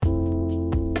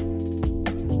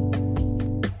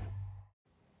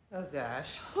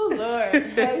gosh. Oh, Lord.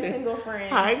 Hey, single friends.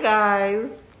 Hi,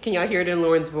 guys. Can y'all hear it in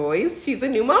Lauren's voice? She's a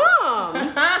new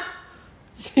mom.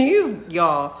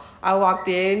 Y'all, I walked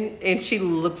in and she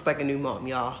looks like a new mom,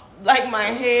 y'all. Like my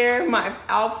hair, my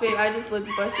outfit, I just look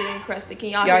busted and crusted.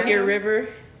 Can y'all hear River?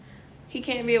 He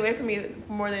can't be away from me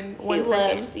more than 1 second.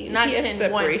 Loves you. Not he has 10,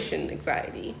 separation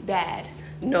anxiety. Bad.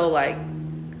 No, like,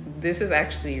 this is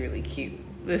actually really cute.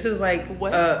 This is like,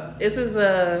 what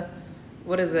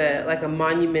is that? Like a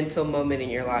monumental moment in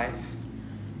your life.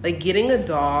 Like getting a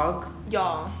dog.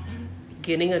 Y'all.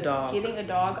 Getting a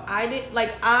dog.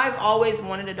 I've always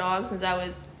wanted a dog since I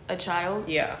was a child.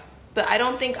 Yeah. But I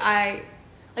don't think I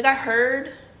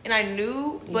heard and I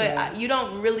knew, but you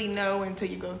don't really know until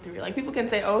you go through it. Like, people can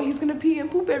say, oh, he's going to pee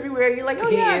and poop everywhere. You're like, oh,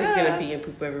 he is going to pee and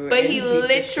poop everywhere. But he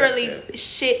literally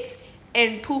shits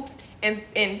and poops and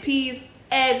pees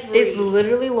everywhere. It's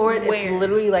literally, Lauren, it's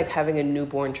literally like having a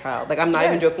newborn child. Like, I'm not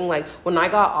even joking. Like, when I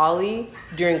got Ollie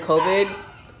during COVID,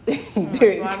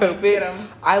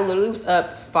 I literally was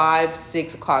up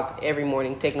 5-6 o'clock every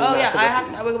morning taking him out to go.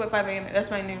 I wake up at 5 a.m.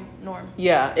 That's my new norm.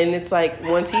 Yeah, and it's like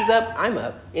once he's up, I'm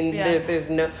up, and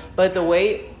there's no. But the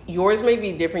way yours may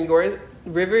be different.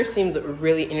 River seems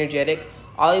really energetic.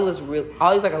 Ollie's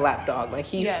like a lap dog. Like,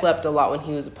 he slept a lot when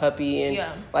he was a puppy, and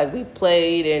like we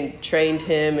played and trained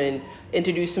him and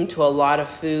introduced him to a lot of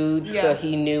food, so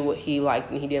he knew what he liked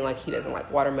and he didn't like. He doesn't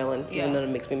like watermelon, even though it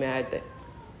makes me mad that.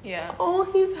 Yeah. Oh,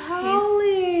 he's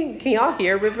howling. Can y'all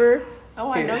hear River?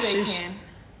 Oh, I know they can.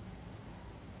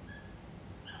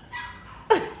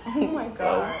 Oh my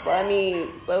God.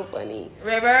 So funny.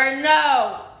 River,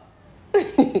 no.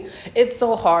 It's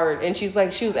so hard. And she was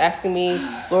asking me,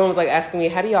 Lauren was like asking me,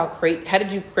 how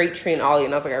did you crate train Ollie?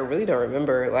 And I was like, I really don't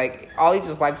remember. Like, Ollie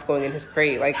just likes going in his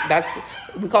crate. Like,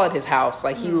 we call it his house.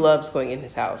 Like, he loves going in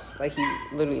his house. Like, he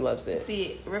literally loves it.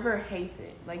 See, River hates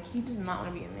it. Like, he does not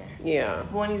want to be in there. Yeah.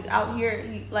 But when he's out here,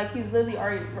 he's literally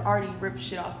already ripped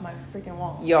shit off my freaking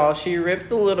wall. Y'all, she ripped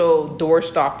the little door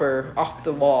stopper off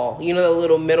the wall. You know, the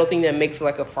little metal thing that makes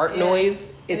like a fart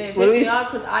noise? It's literally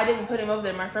because I didn't put him up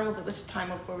there. My friend was like, let's tie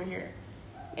him up over here.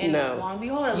 And long and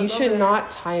behold, you should not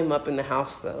tie him up in the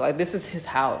house though. Like, this is his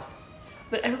house.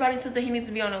 But everybody says that he needs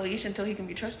to be on a leash until he can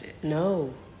be trusted.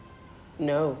 No,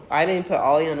 I didn't put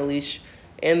Ollie on a leash.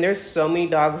 And there's so many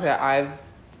dogs that I've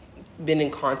been in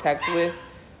contact with.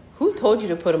 Who told you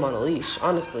to put him on a leash,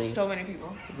 honestly? So many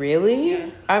people. Really? Yeah.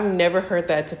 I've never heard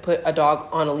that, to put a dog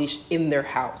on a leash in their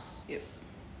house. Yep.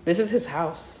 This is his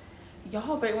house.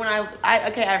 Y'all, but when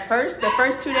the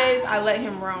first 2 days, I let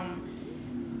him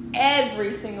roam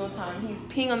every single time. He's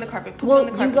peeing on the carpet, pooping on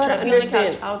the carpet, you gotta understand.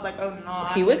 On the couch. I was like, oh no.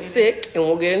 He was sick, and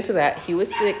we'll get into that. He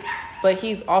was sick, but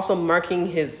he's also marking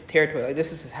his territory. Like,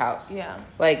 this is his house. Yeah.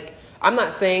 Like, I'm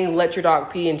not saying let your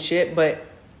dog pee and shit, but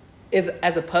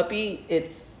as a puppy,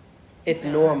 it's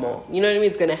normal. You know what I mean?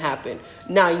 It's going to happen.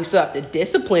 Now, you still have to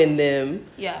discipline them.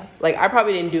 Yeah. Like, I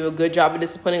probably didn't do a good job of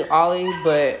disciplining Ollie,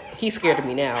 but he's scared of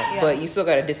me now. Yeah. But you still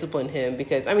got to discipline him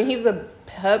because, I mean, he's a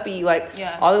puppy. Like,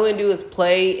 all they want to do is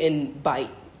play and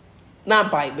bite.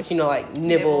 Not bite, but, like,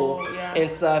 nibble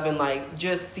and stuff, and, like,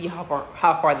 just see how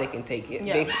far they can take it.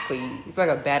 Yeah. Basically, he's like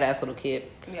a badass little kid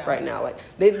right now. Like,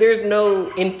 there's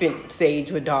no infant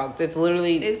stage with dogs. It's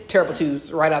literally terrible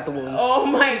twos right out the womb. Oh,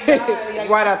 my God.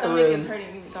 Right out the room. It's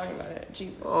hurting me talking about it.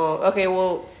 Jesus. Oh, okay,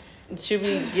 well, should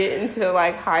we get into,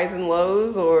 like, highs and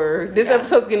lows? Or this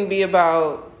episode's going to be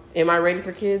about, am I ready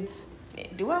for kids?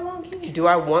 Do I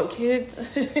want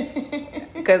kids?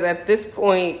 Because at this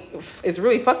point, it's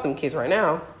really fuck them kids right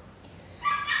now.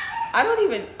 I don't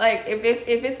even, like, if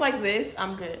it's like this,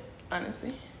 I'm good,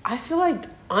 honestly. I feel like,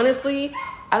 honestly,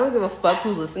 I don't give a fuck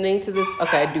who's listening to this.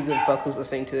 Okay, I do give a fuck who's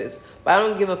listening to this. But I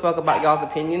don't give a fuck about y'all's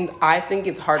opinions. I think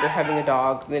it's harder having a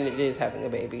dog than it is having a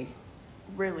baby.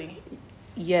 Really?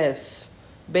 Yes.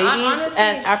 Babies,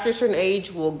 after a certain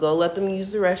age, we'll go let them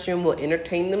use the restroom. We'll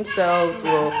entertain themselves.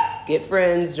 We'll get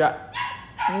friends.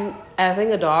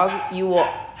 Having a dog, you will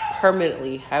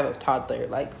permanently have a toddler,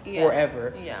 like,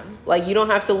 forever. Yeah. Like, you don't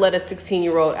have to let a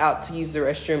 16-year-old out to use the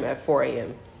restroom at 4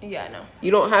 a.m. Yeah, no.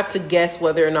 You don't have to guess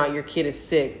whether or not your kid is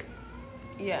sick.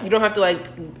 Yeah. You don't have to, like,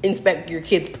 inspect your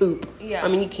kid's poop. Yeah. I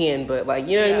mean, you can, but, like,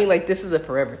 you know what I mean? Like, this is a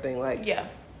forever thing. Like,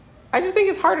 I just think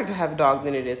it's harder to have a dog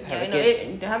than it is to have a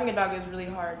kid. Having a dog is really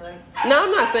hard. Like, no,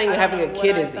 I'm not saying having a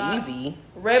kid is easy.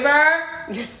 River!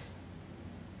 Oh,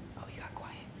 he got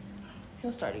quiet.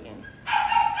 He'll start again.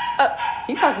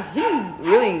 He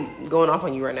really going off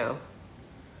on you right now.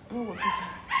 I'm gonna whoop his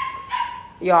ass.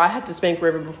 Y'all, I had to spank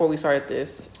River before we started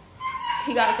this.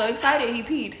 He got so excited, he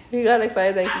peed. He got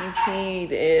excited that he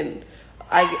peed, and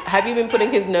have you been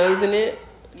putting his nose in it?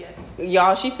 Yes.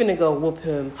 Y'all, she finna go whoop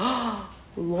him.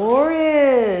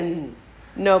 Lauren.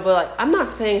 No, but like, I'm not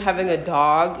saying having a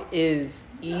dog is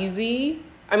easy.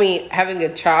 I mean, having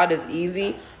a child is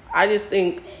easy. I just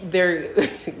think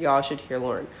y'all should hear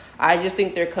Lauren. I just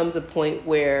think there comes a point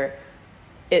where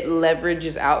it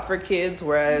leverages out for kids,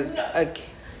 whereas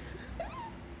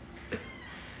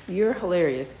you're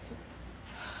hilarious.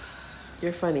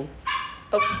 You're funny.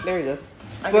 Oh, there he goes.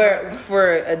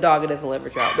 For a dog, it doesn't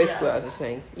leverage out. Basically, what I was just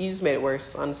saying. You just made it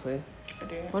worse, honestly. I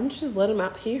did. Why don't you just let him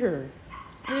out here?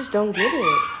 I just don't get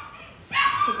it.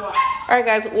 All right,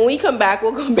 guys. When we come back,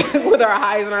 we'll come back with our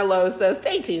highs and our lows. So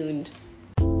stay tuned.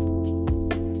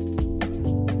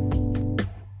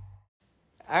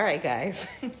 All right, guys.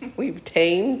 We've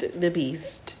tamed the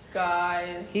beast.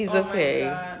 Guys. He's okay.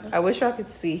 I wish y'all could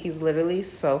see. He's literally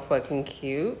so fucking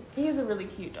cute. He is a really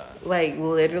cute dog. Like,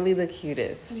 literally the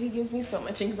cutest. He gives me so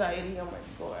much anxiety. Oh, my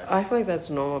God. I feel like that's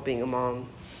normal being a mom.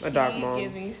 A dog mom. He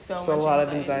gives me so much a lot of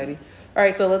anxiety. All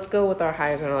right, so let's go with our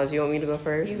highs and lows. You want me to go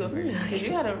first? You go first. Because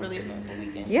you had a really eventful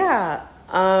weekend. Yeah.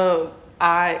 I'll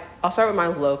start with my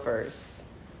low first.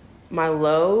 My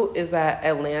low is that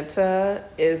Atlanta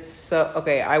is so...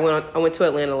 Okay, I went to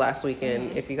Atlanta last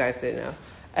weekend, if you guys didn't know.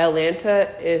 Atlanta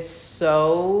is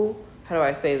so... How do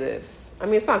I say this? I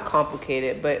mean, it's not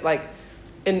complicated, but like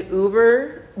an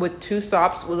Uber with 2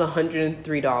 stops was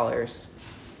 $103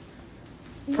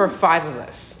 for 5 of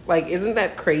us. Like, isn't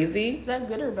that crazy? Is that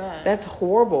good or bad? That's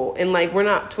horrible. And like, we're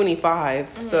not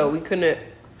 25, so we couldn't...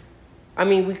 I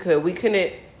mean, we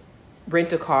couldn't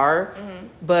rent a car,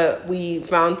 but we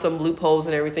found some loopholes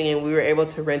and everything, and we were able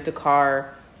to rent a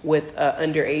car with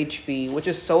an underage fee, which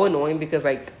is so annoying because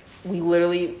like we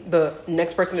literally, the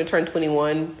next person to turn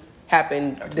 21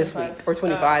 happened this week, or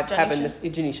 25 happened this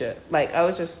Janisha. Like, I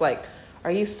was just like,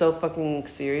 are you so fucking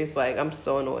serious? Like, I'm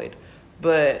so annoyed.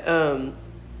 But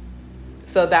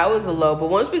so that was a low. But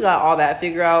once we got all that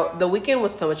figured out, the weekend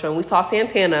was so much fun. We saw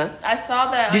Santana. I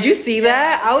saw that. Did you see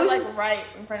that? I was like just, right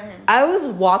in front of him. I was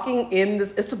walking in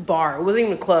this. It's a bar. It wasn't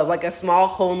even a club. Like a small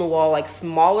hole in the wall. Like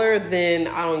smaller than,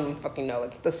 I don't even fucking know.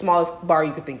 Like the smallest bar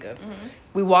you could think of.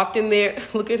 We walked in there.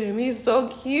 Look at him. He's so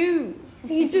cute.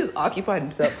 He just occupied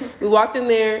himself. We walked in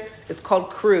there. It's called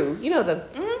Crew. You know the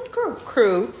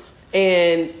Crew.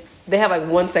 And they have like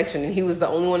one section, and he was the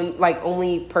only one, like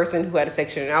only person who had a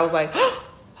section. And I was like,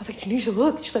 Janisha,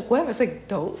 look. She's like, what? I was like,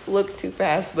 don't look too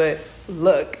fast, but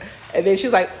look. And then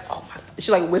she's like, oh my,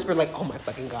 she like whispered like, oh my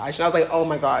fucking gosh. And I was like, oh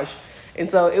my gosh. And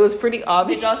so it was pretty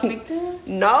obvious. Did y'all speak to him?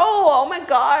 No. Oh my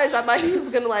gosh. I thought he was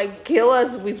going to like kill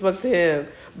us if we spoke to him.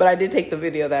 But I did take the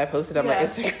video that I posted on my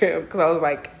Instagram, because I was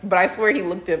like, but I swear he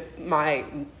looked at my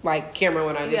like camera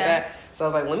when I did that. So I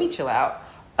was like, let me chill out.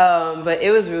 But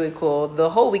it was really cool. The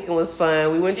whole weekend was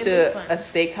fun. We went to a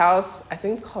steakhouse. I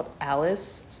think it's called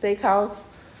Alice Steakhouse.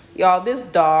 Y'all, this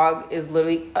dog is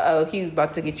literally, he's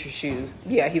about to get your shoe.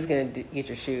 Yeah, he's going to get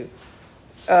your shoe.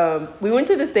 We went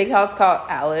to the steakhouse called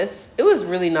Alice. It was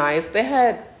really nice. They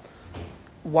had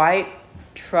white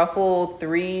truffle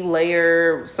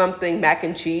 3-layer something mac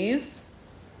and cheese.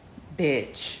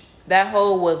 Bitch. That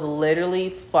whole was literally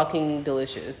fucking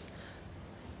delicious.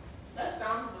 That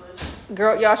sounds delicious.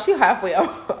 Girl, y'all, she's halfway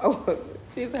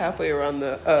around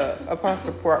the across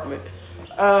the apartment.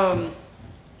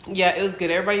 Yeah, it was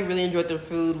good. Everybody really enjoyed their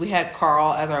food. We had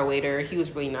Carl as our waiter. He was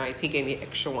really nice. He gave me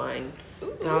extra wine.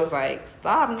 And I was like,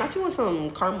 stop, not you want some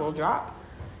caramel drop?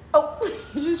 Oh,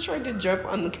 he just tried to jump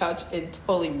on the couch and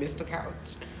totally missed the couch.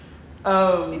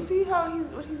 You see how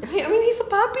what he's doing? I mean, he's a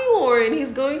puppy, Lauren.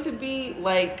 He's going to be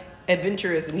like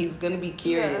adventurous, and he's going to be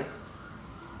curious. Yeah.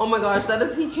 Oh my gosh,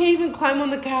 he can't even climb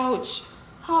on the couch.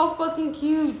 How fucking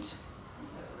cute.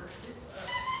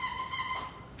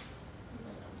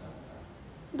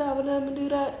 Do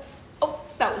that. Oh,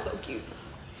 that was so cute.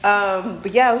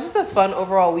 But yeah, it was just a fun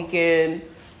overall weekend.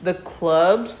 The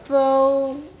clubs,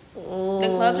 though, the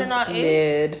clubs are not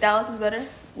mid. Dallas is better.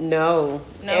 No,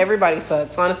 everybody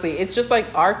sucks. Honestly, it's just like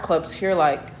our clubs here.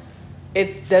 Like,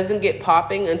 it doesn't get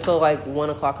popping until like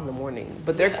 1:00 in the morning.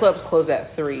 But their clubs close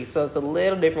at 3, so it's a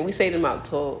little different. We stayed them out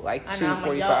till like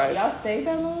 2:45. Y'all stayed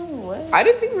that long? What? I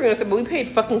didn't think we were gonna stay, but we paid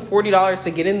fucking $40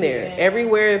 to get in there. Yeah.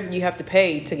 Everywhere you have to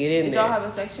pay to get in there. Did y'all have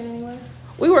a section anywhere?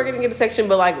 We were gonna get a section,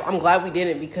 but like I'm glad we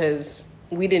didn't, because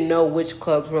we didn't know which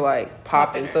clubs were like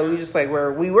popping. So we just like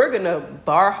we were gonna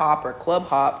bar hop or club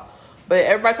hop, but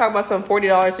everybody talking about some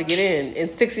 $40 to get in and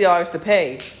 $60 to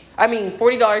pay. I mean,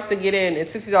 $40 to get in and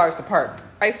 $60 to park.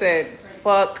 I said,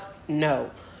 fuck no.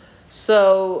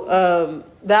 So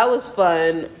that was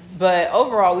fun, but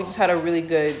overall we just had a really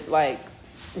good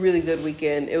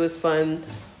weekend. It was fun.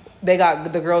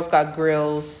 The girls got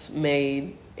grills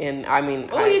made. And I mean,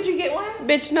 did you get one?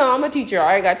 Bitch, no, I'm a teacher.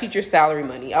 I got teacher salary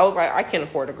money. I was like, I can't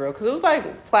afford a grill because it was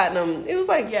like platinum. It was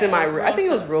like semi-real. I think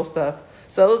it was real stuff.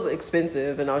 So it was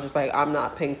expensive, and I was just like, I'm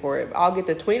not paying for it. I'll get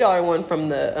the $20 one from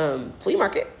the flea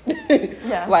market.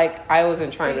 Yeah. Like, I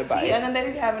wasn't trying to buy it. And then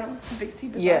they be having them big T.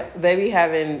 Yeah, they be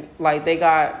having, like, they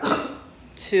got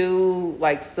 2,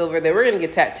 like, silver. They were going to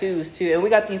get tattoos, too. And we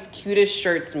got these cutest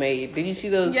shirts made. Did you see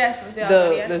those? Yes.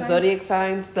 The Zodiac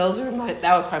signs. Those are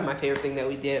that was probably my favorite thing that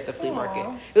we did at the flea market.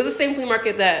 It was the same flea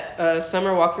market that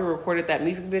Summer Walker recorded that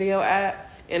music video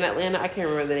at in Atlanta. I can't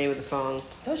remember the name of the song.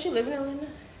 Don't she live in Atlanta?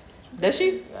 Does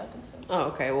she? Yeah, I think so. Oh,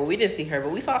 okay. Well, we didn't see her,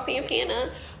 but we saw Santana.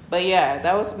 But yeah,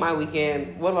 that was my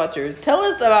weekend. What about yours? Tell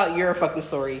us about your fucking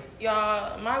story.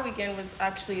 Y'all, my weekend was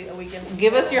actually a weekend.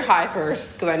 Give us your high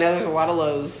first, because I know there's a lot of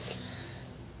lows.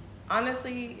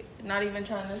 Honestly, not even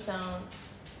trying to sound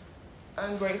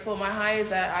ungrateful. My high is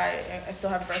that I still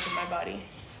have breath in my body.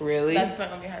 Really? That's my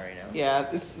only high right now. Yeah,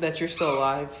 that you're still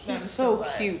alive. He's so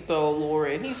cute, though,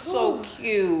 Lauren. He's so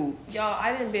cute. Y'all,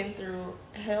 I done been through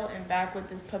hell and back with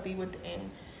this puppy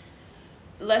within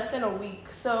less than a week.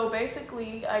 So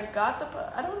basically, I got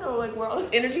I don't know like where all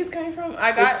this energy is coming from.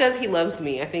 It's because he loves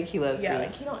me. I think he loves me. Yeah,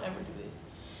 like he don't ever do this.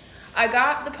 I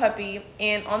got the puppy,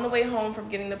 and on the way home from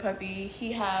getting the puppy,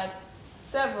 he had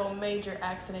several major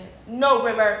accidents. No,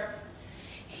 River.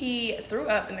 He threw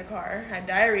up in the car, had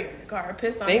diarrhea in the car,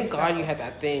 pissed on himself. Thank God you had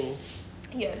that thing.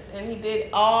 Yes, and he did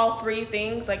all 3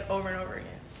 things like over and over again.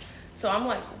 So I'm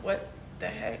like, what the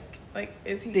heck? Like,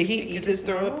 is he? Did he eat his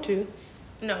throw up too?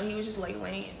 No, he was just like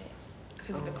laying in it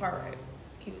because of the car ride.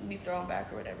 He would be thrown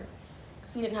back or whatever.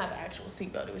 Because he didn't have an actual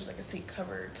seatbelt. It was like a seat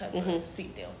cover type of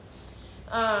seat deal.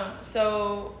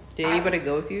 So did anybody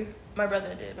go with you? My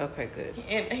brother did. Okay, good.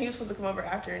 And he was supposed to come over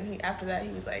after, and after that he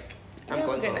was like, I'm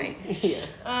going good home. Night.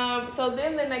 Yeah. So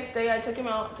then the next day I took him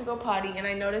out to go potty, and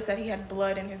I noticed that he had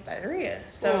blood in his diarrhea.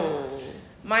 So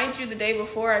mind you, the day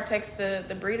before I texted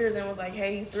the breeders and was like,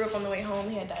 hey, he threw up on the way home.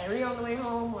 He had diarrhea on the way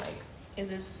home. Like, is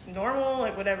this normal?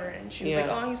 Like, whatever. And she was like,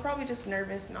 oh, he's probably just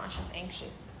nervous, nauseous,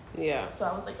 anxious. Yeah. So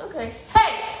I was like, okay,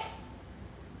 hey,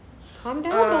 calm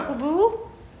down, Uncle Boo.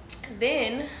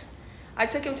 Then I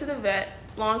took him to the vet.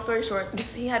 Long story short,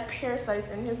 he had parasites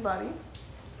in his body.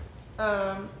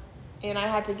 And I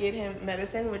had to get him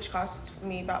medicine, which cost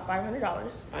me about $500.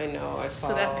 I know, I saw.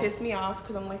 So that pissed me off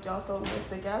because I'm like, y'all sold me a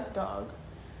sick ass dog.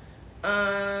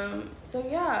 So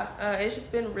yeah, it's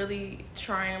just been really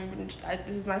trying.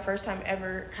 This is my first time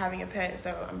ever having a pet,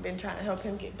 so I've been trying to help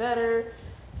him get better.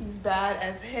 He's bad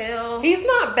as hell. He's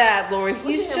not bad, Lauren.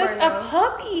 He's just a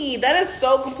puppy. That is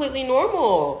so completely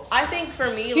normal. I think for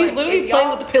me, he's literally playing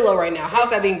with the pillow right now. How's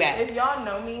that being bad? If y'all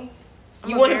know me,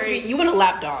 you want him to be. You want a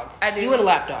lap dog. I do. You want a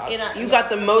lap dog. You got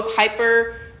the most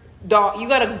hyper dog. You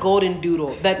got a golden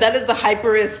doodle. That is the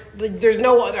hyperest. There's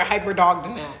no other hyper dog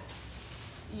than that.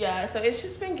 Yeah. So it's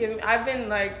just been giving. I've been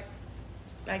like,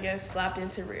 I guess, slapped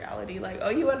into reality. Like, oh,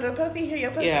 you wanted a puppy? Here,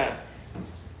 your puppy. Yeah.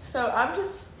 So I'm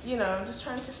just, just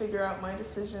trying to figure out my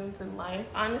decisions in life.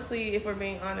 Honestly, if we're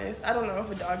being honest, I don't know if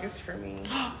a dog is for me.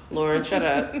 Lauren, shut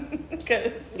up.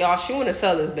 Because y'all, she want to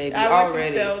sell this baby already. I want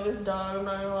to sell this dog. I'm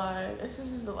not gonna lie. It's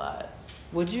just a lot.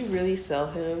 Would you really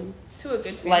sell him to a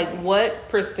good family? Like, what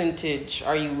percentage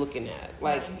are you looking at?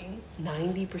 Like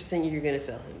 90% you're gonna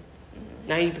sell him.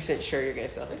 90% sure you're gonna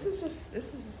sell him. This is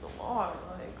just a lot.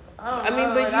 Like, I don't know. I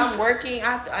mean, but I'm working.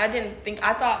 I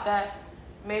thought that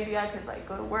maybe I could like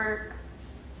go to work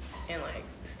and like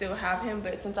still have him,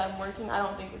 but since I'm working, I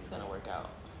don't think it's gonna work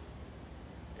out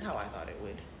how I thought it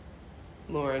would.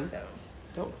 Lauren,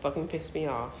 don't fucking piss me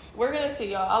off. We're gonna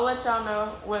see, y'all. I'll let y'all know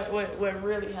what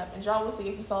really happens. Y'all will see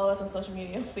if you follow us on social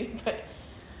media and see. But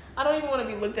I don't even want to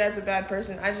be looked at as a bad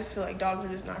person. I just feel like dogs are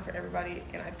just not for everybody,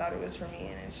 and I thought it was for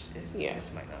me, and it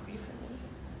just might not be for me.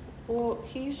 Well,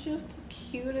 he's just the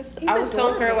cutest. I was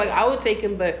telling her, like, I would take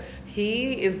him, but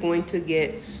he is going to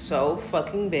get so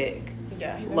fucking big.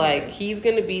 Yeah. He's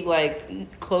going to be,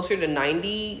 like, closer to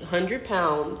 90, 100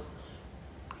 pounds.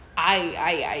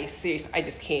 I seriously, I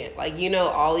just can't. Like,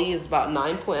 Ollie is about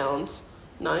 9 pounds.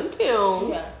 9 pounds.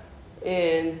 Yeah.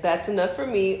 And that's enough for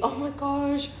me. Oh, my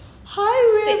gosh.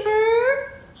 Hi,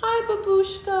 River. Hi,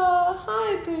 babushka.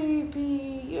 Hi,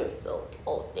 baby. You're so cute.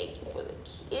 Oh, thank you for the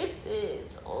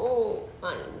kisses. Oh,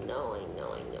 I know.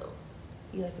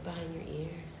 You like it behind your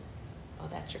ears? Oh,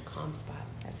 that's your calm spot.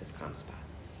 That's his calm spot.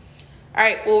 All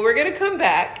right, well, we're going to come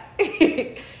back,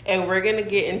 and we're going to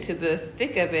get into the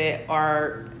thick of it,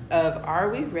 are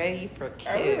we ready for kids?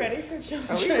 Are we ready for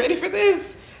children? Are we ready for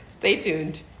this? Stay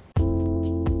tuned.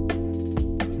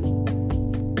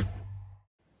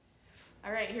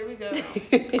 All right, here we go.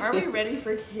 Are we ready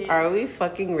for kids? Are we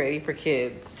fucking ready for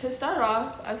kids? To start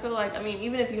off, I feel like, I mean,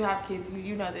 even if you have kids,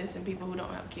 you know this, and people who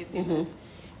don't have kids, you know this.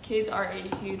 Kids are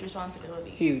a huge responsibility.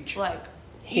 Huge. Like,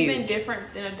 even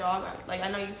different than a dog. Like, I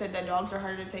know you said that dogs are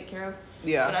harder to take care of.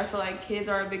 Yeah. But I feel like kids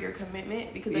are a bigger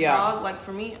commitment because a dog, like,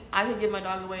 for me, I could give my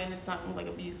dog away and it's not like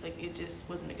abuse. Like, it just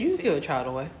wasn't a good fit. You can give a child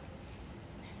away.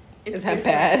 Is that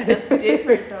bad? That's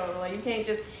different, though. Like, you can't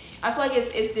just... I feel like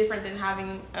it's different than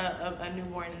having a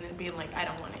newborn and then being like, I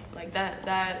don't want it. Like,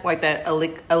 that... Like that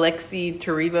Alexi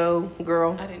Taribo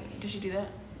girl? Did she do that?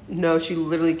 No, she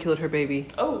literally killed her baby.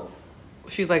 Oh.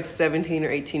 She's like 17 or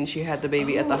 18. She had the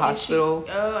baby at the hospital.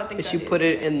 I think she put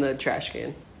it in the trash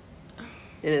can.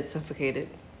 And it suffocated.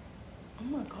 Oh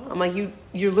my God. I'm like,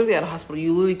 you're literally at a hospital.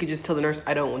 You literally could just tell the nurse,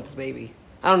 I don't want this baby.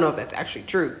 I don't know if that's actually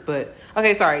true, but...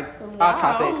 Okay, sorry. Wow. Off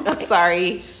topic.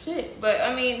 Sorry. Shit. But,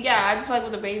 I mean, yeah, I just feel like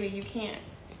with a baby, you can't,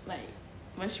 like,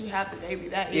 once you have the baby,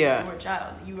 that is your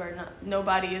child. You are not...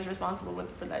 Nobody is responsible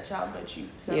for that child but you.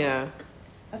 So yeah.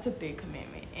 That's a big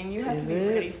commitment. And you have to be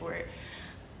ready for it.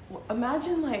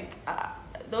 Imagine, like,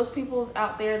 those people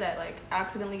out there that, like,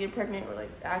 accidentally get pregnant or,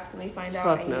 like, accidentally find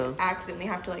out you accidentally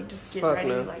have to, like, just get ready.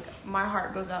 No. Like, my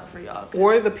heart goes out for y'all.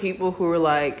 Or the people who are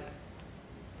like...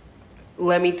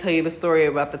 Let me tell you the story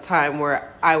about the time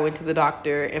where I went to the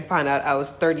doctor and found out I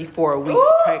was 34 weeks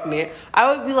pregnant. I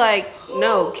would be like,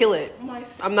 no, kill it.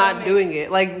 I'm not doing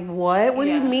it. Like, what? What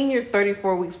do you mean you're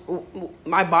 34 weeks?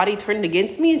 My body turned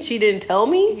against me and she didn't tell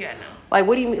me? Yeah, no. Like,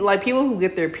 what do you mean? Like, people who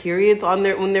get their periods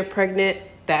when they're pregnant,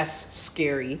 that's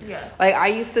scary. Yeah. Like, I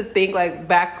used to think, like,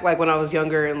 back, like, when I was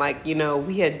younger and, like, you know,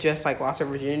 we had just, like, lost our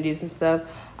virginities and stuff.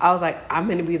 I was like, I'm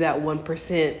going to be that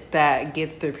 1% that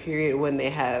gets their period when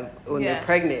they're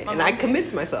pregnant. And I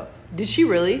convinced myself. Did she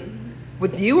really?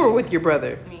 With you or with your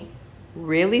brother? Me.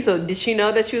 Really? So did she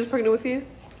know that she was pregnant with you?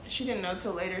 She didn't know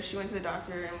till later. She went to the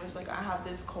doctor and was like, I have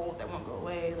this cold that won't go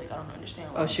away. Like, I don't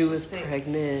understand why. Oh, she was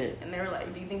pregnant. And they were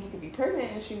like, do you think you could be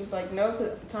pregnant? And she was like, no, because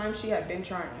at the time she had been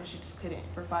trying and she just couldn't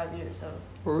for 5 years. So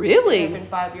really? It had been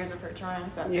 5 years of her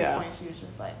trying. So at this point, she was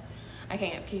just like, I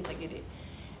can't have kids. I get it.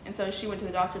 And so she went to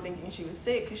the doctor thinking she was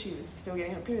sick because she was still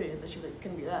getting her periods. And she was like,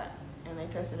 couldn't be that. And they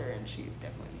tested her and she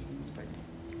definitely was pregnant.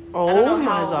 Oh, I don't know my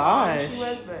gosh. Long she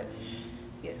was, but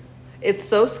yeah. It's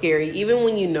so scary. Even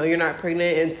when you know you're not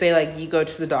pregnant and say, like, you go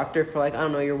to the doctor for, like, I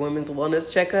don't know, your women's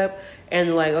wellness checkup.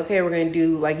 And, like, okay, we're going to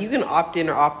do, like, you can opt in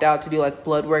or opt out to do, like,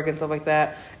 blood work and stuff like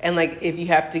that. And, like, if you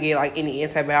have to get, like, any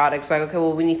antibiotics, like, okay,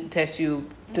 well, we need to test you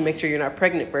to make sure you're not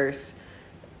pregnant first.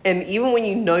 And even when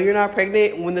you know you're not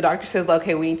pregnant, when the doctor says,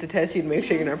 okay, we need to test you to make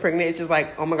sure you're not pregnant, it's just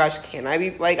like, oh my gosh, can I be?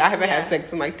 Like, I haven't had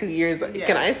sex in like 2 years.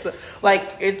 Can I?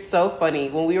 Like, it's so funny.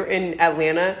 When we were in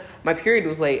Atlanta, my period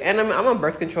was late. And I'm on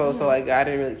birth control, so like, I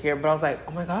didn't really care. But I was like,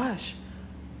 oh my gosh,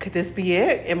 could this be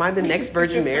it? Am I the next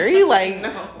Virgin Mary? Like,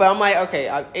 no. But I'm like,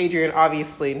 okay, Adrian,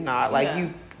 obviously not. Like,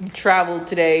 you traveled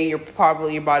today, your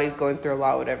body's going through a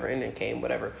lot, whatever, and it came,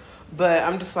 whatever. But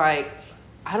I'm just like,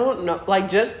 I don't know, like,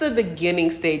 just the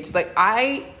beginning stage. Like,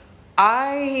 I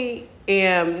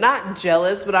am not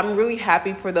jealous, but I'm really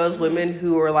happy for those women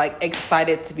who are, like,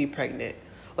 excited to be pregnant.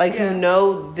 Like, who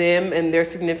know them and their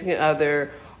significant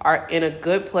other are in a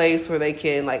good place where they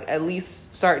can, like, at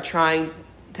least start trying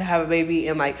to have a baby.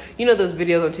 And, like, you know those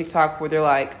videos on TikTok where they're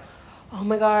like, oh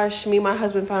my gosh, me and my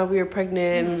husband found out we were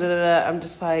pregnant, and I'm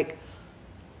just like,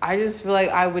 I just feel like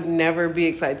I would never be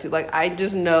excited to. Like, I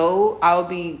just know I'll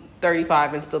be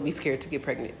 35 and still be scared to get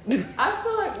pregnant. I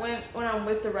feel like when I'm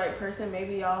with the right person,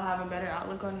 maybe I'll have a better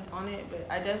outlook on it, but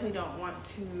I definitely don't want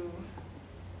to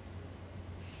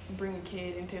bring a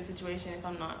kid into a situation if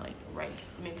I'm not, like, right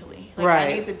mentally. Like,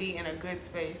 I need to be in a good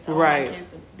space. I want my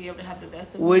kids to be able to have the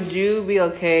best of Would you be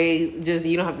okay, just,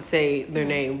 you don't have to say their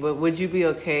name, but would you be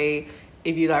okay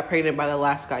if you got pregnant by the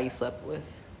last guy you slept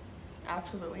with?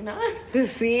 Absolutely not.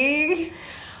 See?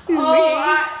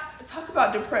 Talk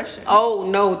about depression. Oh,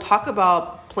 no. Talk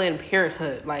about Planned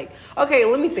Parenthood. Like, okay,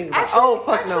 let me think about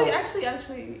it.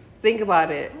 Actually. Think about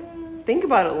it. Think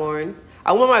about it, Lauren.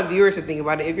 I want my viewers to think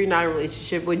about it. If you're not in a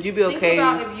relationship, would you be okay? Think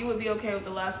about if you would be okay with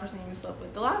the last person you slept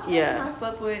with. The last person I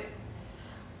slept with,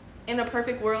 in a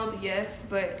perfect world, yes.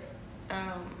 But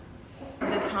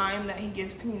the time that he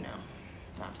gives to me, no.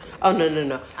 Absolutely. Oh,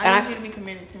 no. I need you to be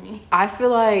committed to me. I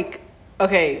feel like...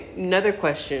 Okay, another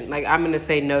question. Like, I'm going to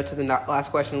say no to the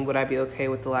last question. Would I be okay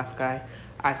with the last guy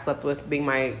I slept with being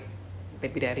my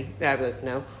baby daddy? I'd be like,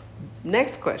 no.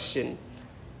 Next question.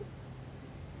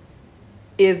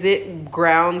 Is it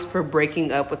grounds for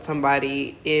breaking up with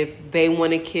somebody if they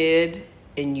want a kid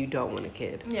and you don't want a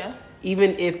kid? Yeah.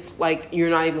 Even if, like, you're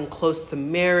not even close to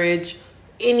marriage,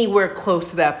 anywhere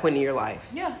close to that point in your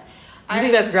life? Yeah. You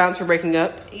think that's grounds for breaking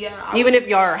up? Yeah. Even if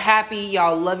y'all are happy,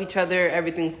 y'all love each other,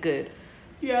 everything's good.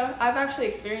 Yeah, I've actually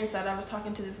experienced that. I was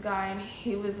talking to this guy, and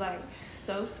he was like,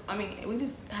 we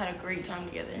just had a great time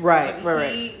together. Right,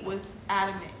 He was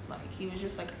adamant. Like, he was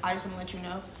just like, I just want to let you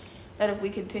know that if we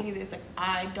continue this, like,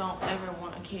 I don't ever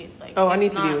want a kid. Like, I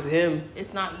need to be with him.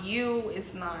 It's not you.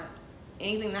 It's not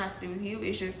anything that has to do with you.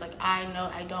 It's just like, I know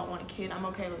I don't want a kid. I'm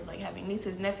okay with like having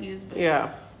nieces, nephews, but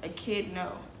a kid,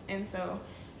 no. And so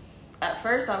at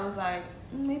first I was like,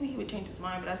 maybe he would change his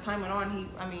mind, but as time went on,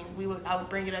 I would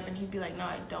bring it up and he'd be like, no,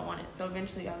 I don't want it. So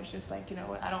eventually I was just like, you know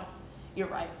what, you're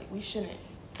right, like, we shouldn't.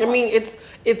 I mean, it's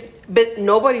but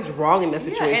nobody's wrong in that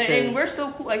situation. And we're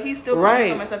still cool. Like, he's still cool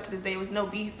with myself to this day. It was no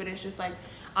beef, but it's just like,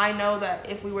 I know that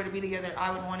if we were to be together,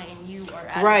 I would want it, and you are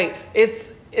adamant. Right.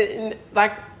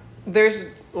 Like, there's,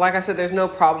 like I said, there's no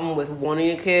problem with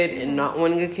wanting a kid and not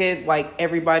wanting a kid. Like,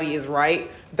 everybody is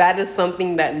right. That is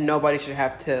something that nobody should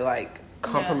have to, like,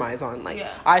 compromise on. Like,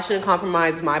 I shouldn't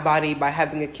compromise my body by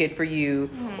having a kid for you,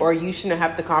 or you shouldn't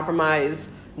have to compromise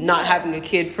not having a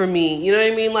kid for me. You know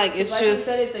what I mean? Like, it's like just,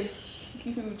 you said, it's a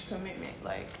huge commitment.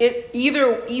 Like, it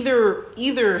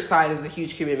either side is a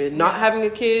huge commitment. Not having a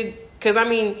kid, because I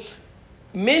mean,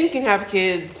 men can have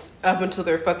kids up until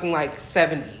they're fucking like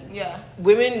 70. Yeah.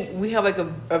 Women, we have like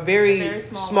a very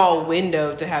small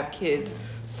window to have kids.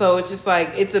 So it's just like,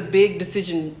 it's a big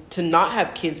decision to not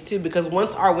have kids too, because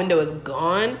once our window is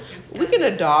gone, we can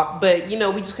adopt, but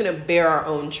we just couldn't bear our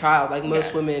own child. Like,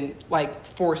 most women like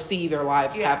foresee their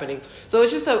lives happening. So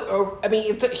it's just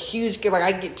it's a huge, like,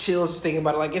 I get chills just thinking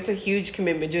about it. Like, it's a huge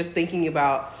commitment just thinking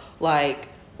about, like,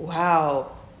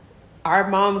 wow, our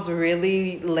moms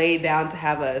really laid down to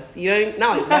have us. You know,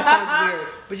 not like that sounds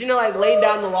weird, but like, laid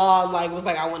down the law and like was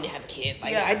like, I want to have a kid.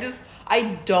 Like, I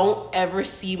don't ever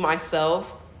see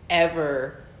myself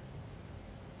ever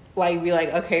like be like,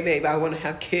 okay, babe, I want to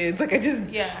have kids. Like,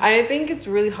 I think it's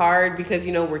really hard because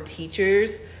we're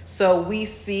teachers, so we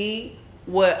see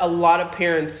what a lot of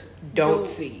parents don't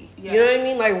see. You know what I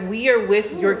mean? Like, we are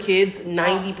with your kids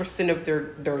 90% of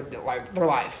their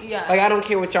life. Yeah. Like, I don't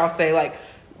care what y'all say. Like,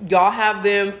 y'all have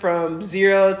them from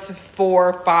 0 to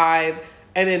 4, 5,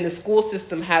 and then the school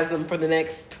system has them for the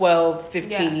next 12,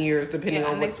 15 years, depending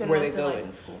on where they're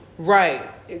going. Right.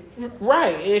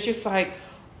 Right. And it's just like,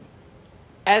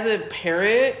 as a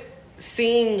parent,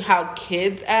 seeing how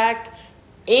kids act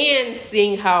and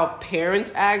seeing how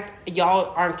parents act,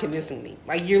 y'all aren't convincing me.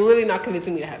 Like, you're literally not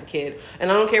convincing me to have a kid.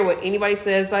 And I don't care what anybody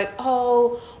says, like,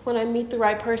 oh, when I meet the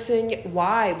right person,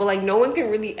 why? But, like, no one can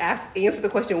really answer the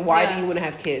question, why do you want to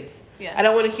have kids? Yeah. I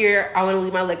don't want to hear, I want to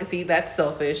leave my legacy. That's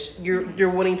selfish. You're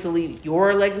wanting to leave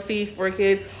your legacy for a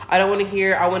kid. I don't want to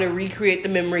hear, I want to recreate the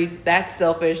memories. That's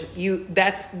selfish.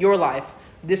 That's your life.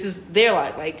 This is their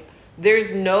life. Like,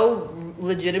 there's no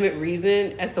legitimate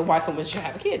reason as to why someone should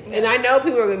have a kid. Yeah. And I know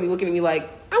people are going to be looking at me like,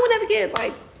 I want to have a kid.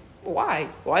 Like, why?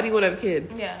 Why do you want to have a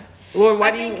kid? Yeah. Or why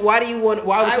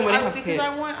would someone have a kid? Because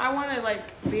I want to,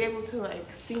 like, be able to,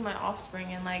 like, see my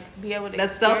offspring and, like, be able to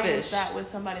That's experience selfish. that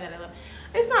with somebody that I love.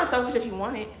 It's not selfish if you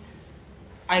want it.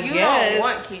 I guess. You don't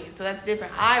want kids, so that's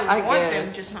different. I want them,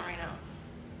 just not right now.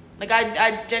 Like,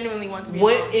 I genuinely want to be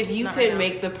what a mom, if you could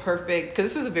make the perfect,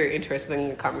 because this is a very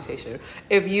interesting conversation,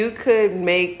 if you could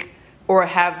make or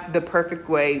have the perfect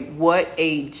way, what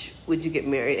age would you get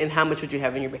married and how much would you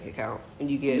have in your bank account when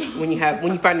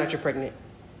you find out you're pregnant?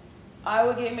 I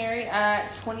would get married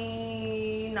at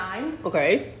 29.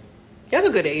 Okay. That's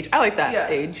a good age. I like that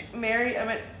age. I'm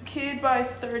a kid by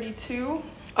 32.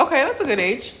 Okay, that's a good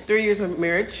age. 3 years of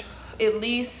marriage. At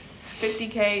least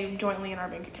 $50K jointly in our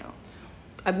bank accounts.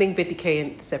 I think $50K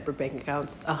in separate bank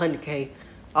accounts. $100K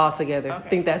all together. Okay. I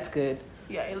think that's good.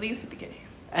 Yeah, at least $50K.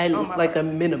 And like the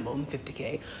minimum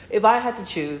 $50K. If I had to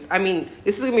choose, I mean,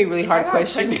 this is gonna be a really hard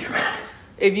question.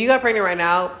 If you got pregnant right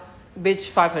now, bitch,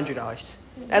 $500.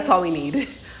 That's all we need.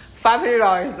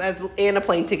 $500. That's and a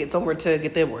plane ticket somewhere to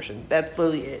get the abortion. That's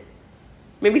literally it.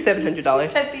 Maybe $700.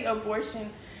 She said the abortion.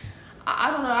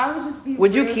 I don't know. I would just be.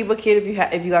 Would you keep a kid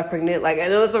if you got pregnant? Like, I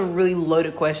know it's a really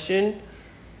loaded question.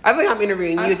 I think I'm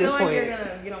interviewing you at this point. You're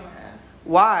gonna get on my ass.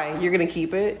 Why? You're gonna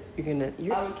keep it? I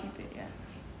would keep it. Yeah.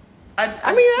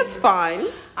 I mean, that's fine.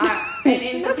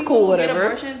 And that's cool. Whatever.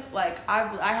 Abortions, like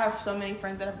I have so many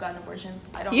friends that have gotten abortions.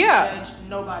 I don't judge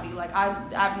nobody. Like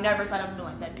I've never sat up and been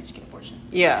like, that bitch get abortions.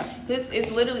 Yeah. It's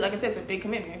literally, like I said, it's a big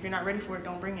commitment. If you're not ready for it,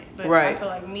 don't bring it. But I feel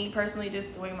like, me personally,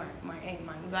 just the way my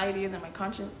anxiety is and my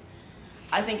conscience,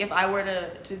 I think if I were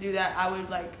to do that, I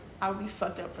would be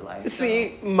fucked up for life.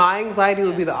 See, my anxiety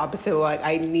would be the opposite. Like,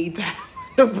 I need to have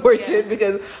an abortion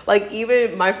because, like,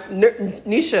 even my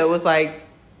Nisha was like,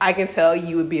 I can tell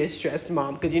you would be a stressed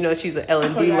mom because, you know, she's an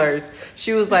L&D nurse.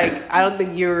 She was like, I don't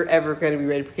think you're ever going to be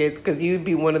ready for kids because you'd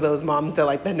be one of those moms that,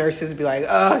 like, the nurses would be like,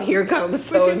 oh, here comes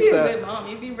so-and-so. But you'd be a good mom.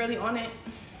 You'd be really on it.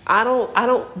 I don't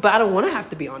want to have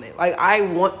to be on it. Like, I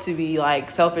want to be,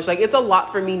 like, selfish. Like, it's a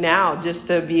lot for me now just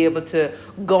to be able to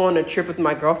go on a trip with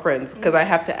my girlfriends because I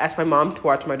have to ask my mom to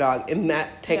watch my dog. And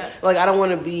that like, I don't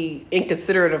want to be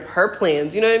inconsiderate of her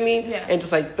plans. You know what I mean? Yeah. And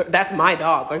just, like, that's my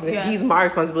dog. Like, he's my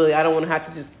responsibility. I don't want to have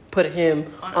to just put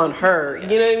him on her. Yeah.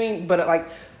 You know what I mean? But, like,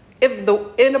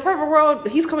 in a perfect world,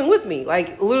 he's coming with me.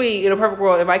 Like, literally, in a perfect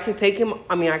world, if I can take him,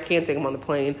 I mean, I can't take him on the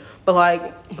plane. But,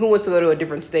 like, who wants to go to a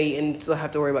different state and still have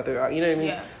to worry about their dog? You know what I mean?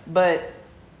 Yeah. But,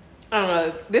 I don't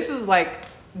know. This is, like,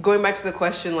 going back to the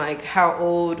question, like, how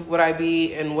old would I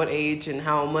be and what age and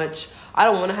how much? I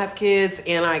don't want to have kids,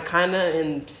 and I kind of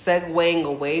am segueing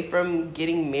away from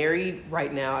getting married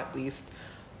right now, at least.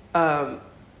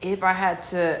 If I had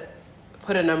to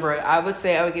put a number, I would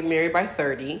say I would get married by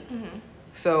 30. Mm-hmm.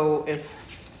 So in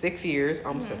 6 years,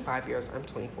 almost said 5 years. I'm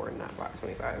 24, not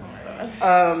 25.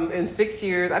 In 6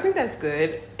 years, I think that's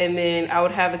good. And then I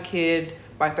would have a kid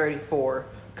by 34.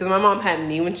 Because my mom had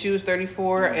me when she was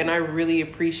 34, and I really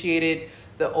appreciated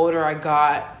the older I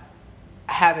got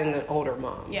having an older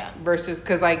mom. Yeah. Versus,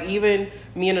 because like even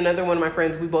me and another one of my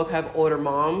friends, we both have older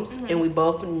moms, and we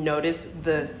both noticed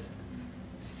this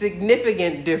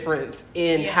significant difference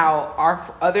in how our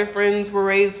other friends were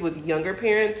raised with younger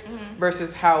parents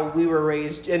versus how we were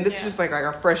raised. And this is just like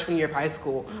our freshman year of high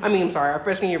school. I mean, I'm sorry, our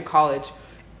freshman year of college.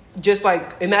 Just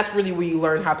like, and that's really where you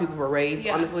learn how people were raised,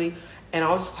 honestly. And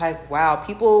I was just like, wow,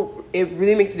 it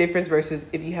really makes a difference versus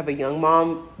if you have a young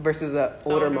mom versus an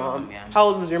older mom. How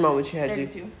old was your mom when she had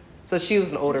 32. You? So she was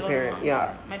an older parent. Mom,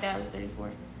 yeah. My dad was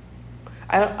 34.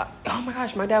 Oh my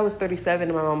gosh, my dad was 37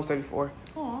 and my mom was 34.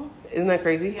 Aww. Isn't that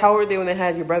crazy? Yeah. How old were they when they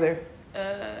had your brother?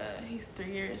 He's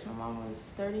 3 years. My mom was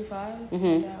 35. My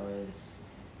dad was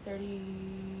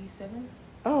 37.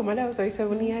 Oh, my dad was 37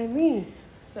 when he had me.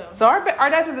 So our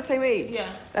dads are the same age. Yeah.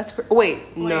 That's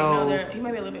wait, no. He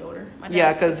might be a little bit older. My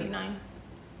dad is 59.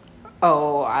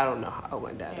 Oh, I don't know how old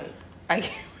my dad is. I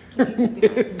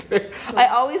can't. I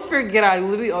always forget. I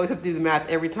literally always have to do the math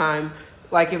every time,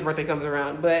 like, his birthday comes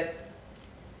around. But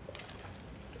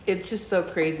it's just so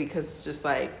crazy because it's just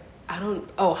like,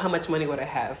 how much money would I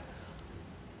have?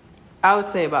 I would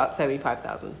say about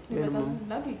 $75,000 minimum.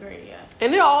 That'd be great, yeah.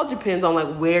 And it all depends on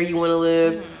like where you want to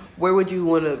live. Where would you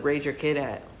want to raise your kid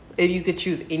at? If you could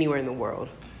choose anywhere in the world.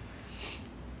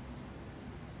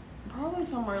 Probably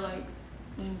somewhere like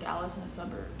in Dallas in the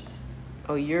suburbs.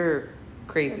 Oh, you're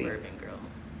crazy. Suburban girl.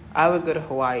 I would go to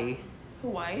Hawaii.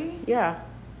 Hawaii? Yeah.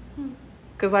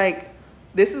 Cause like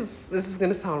this is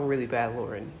gonna sound really bad,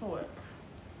 Lauren. What?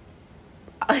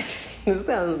 This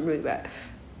sounds really bad.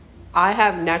 I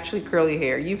have naturally curly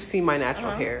hair. You've seen my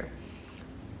natural hair.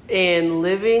 And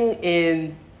living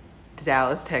in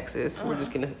Dallas, Texas, we're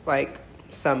just gonna like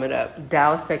sum it up.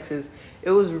 Dallas, Texas,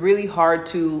 it was really hard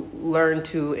to learn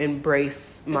to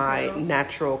embrace my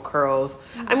natural curls.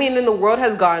 I mean, then the world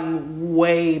has gotten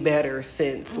way better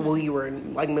since we were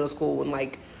in like middle school when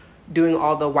like doing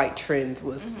all the white trends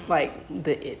was like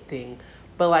the it thing.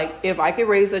 But like if I could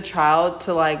raise a child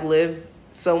to like live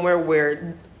somewhere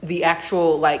where the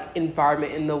actual like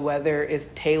environment and the weather is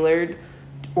tailored,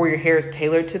 or your hair is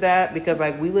tailored to that, because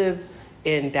like we live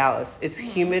in Dallas, it's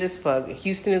humid as fuck.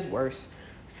 Houston is worse.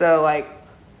 So like,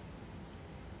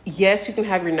 yes, you can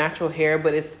have your natural hair,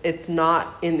 but it's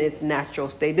not in its natural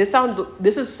state. This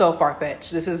is so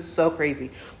far-fetched. This is so crazy.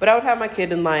 But I would have my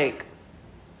kid in like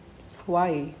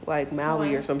Hawaii, like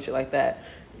Maui or some shit like that.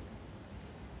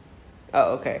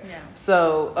 Oh, okay. Yeah.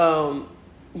 So,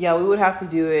 yeah, we would have to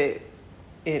do it.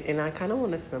 And I kind of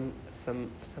want a Samoan.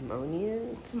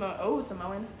 Samoan.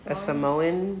 A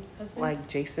Samoan, husband? Like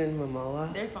Jason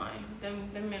Momoa. They're fine.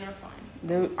 Them men are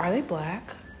fine. Are they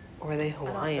black or are they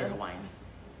Hawaiian? They're Hawaiian.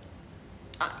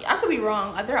 I could be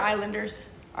wrong. They're islanders.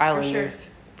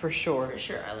 Islanders, for sure. For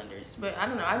sure, islanders. But I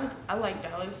don't know. I like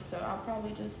Dallas, so I'll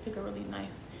probably just pick a really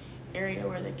nice area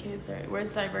where the kids are, where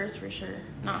it's diverse for sure.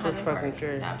 Not Highland Park.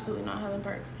 Sure. Absolutely not Highland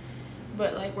Park.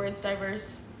 But like where it's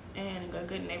diverse. And a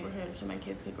good neighborhood so my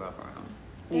kids could grow up around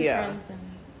their friends and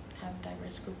have a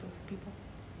diverse group of people.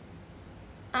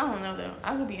 I don't know though.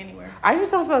 I could be anywhere. I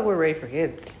just don't feel like we're ready for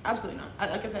kids. Absolutely not.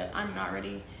 Like I said, I'm not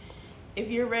ready. If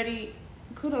you're ready,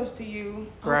 kudos to you.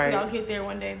 Hopefully I'll get there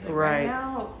one day. But right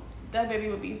now, that baby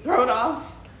would be thrown off.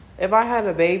 If I had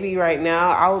a baby right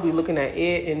now, I would be looking at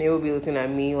it and it would be looking at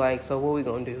me like, so what we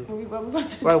gonna do? What we about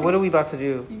to do? Like, what are we about to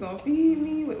do? You gonna feed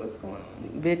me? What's going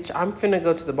on? Bitch, I'm finna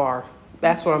go to the bar.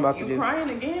 That's what I'm about to do. You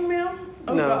crying again, ma'am?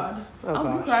 Oh, no. God. Oh,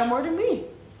 gosh. You cry more than me.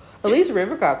 At least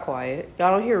River got quiet.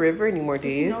 Y'all don't hear River anymore, do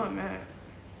you? No, I'm mad.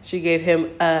 She gave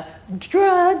him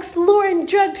drugs. Lauren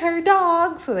drugged her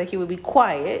dog so that he would be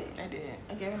quiet. I didn't.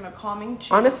 I gave him a calming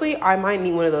chew. Honestly, I might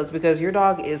need one of those because your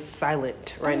dog is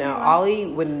silent right now. Ollie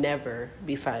would never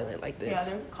be silent like this. Yeah,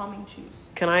 they're calming chews.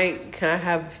 Can I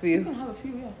have a few? You can have a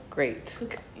few, yeah. Great.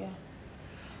 Yeah.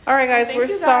 All right, guys, we're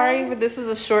sorry, but this is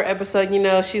a short episode. You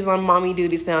know, she's on mommy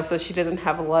duties now, so she doesn't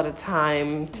have a lot of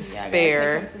time to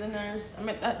spare. I gotta take him to the nurse. I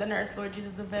meant the nurse, Lord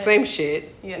Jesus, the vet. Same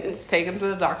shit. Yes. Take him to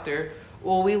the doctor.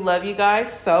 Well, we love you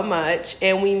guys so much,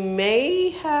 and we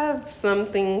may have some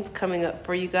things coming up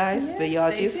for you guys, but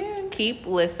y'all just keep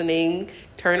listening.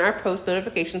 Turn our post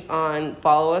notifications on.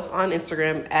 Follow us on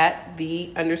Instagram at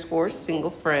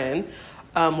 _single_friend.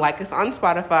 Like us on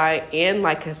Spotify and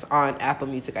like us on Apple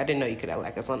Music. I didn't know you could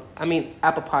like us on,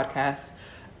 Apple Podcasts.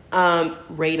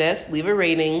 Rate us, leave a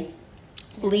rating,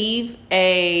 leave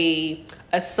a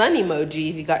sun emoji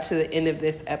if you got to the end of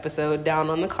this episode down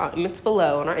on the comments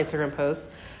below on our Instagram post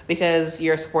because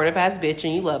you're a supportive ass bitch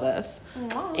and you love us.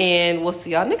 Aww. And we'll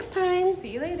see y'all next time. See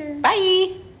you later.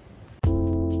 Bye.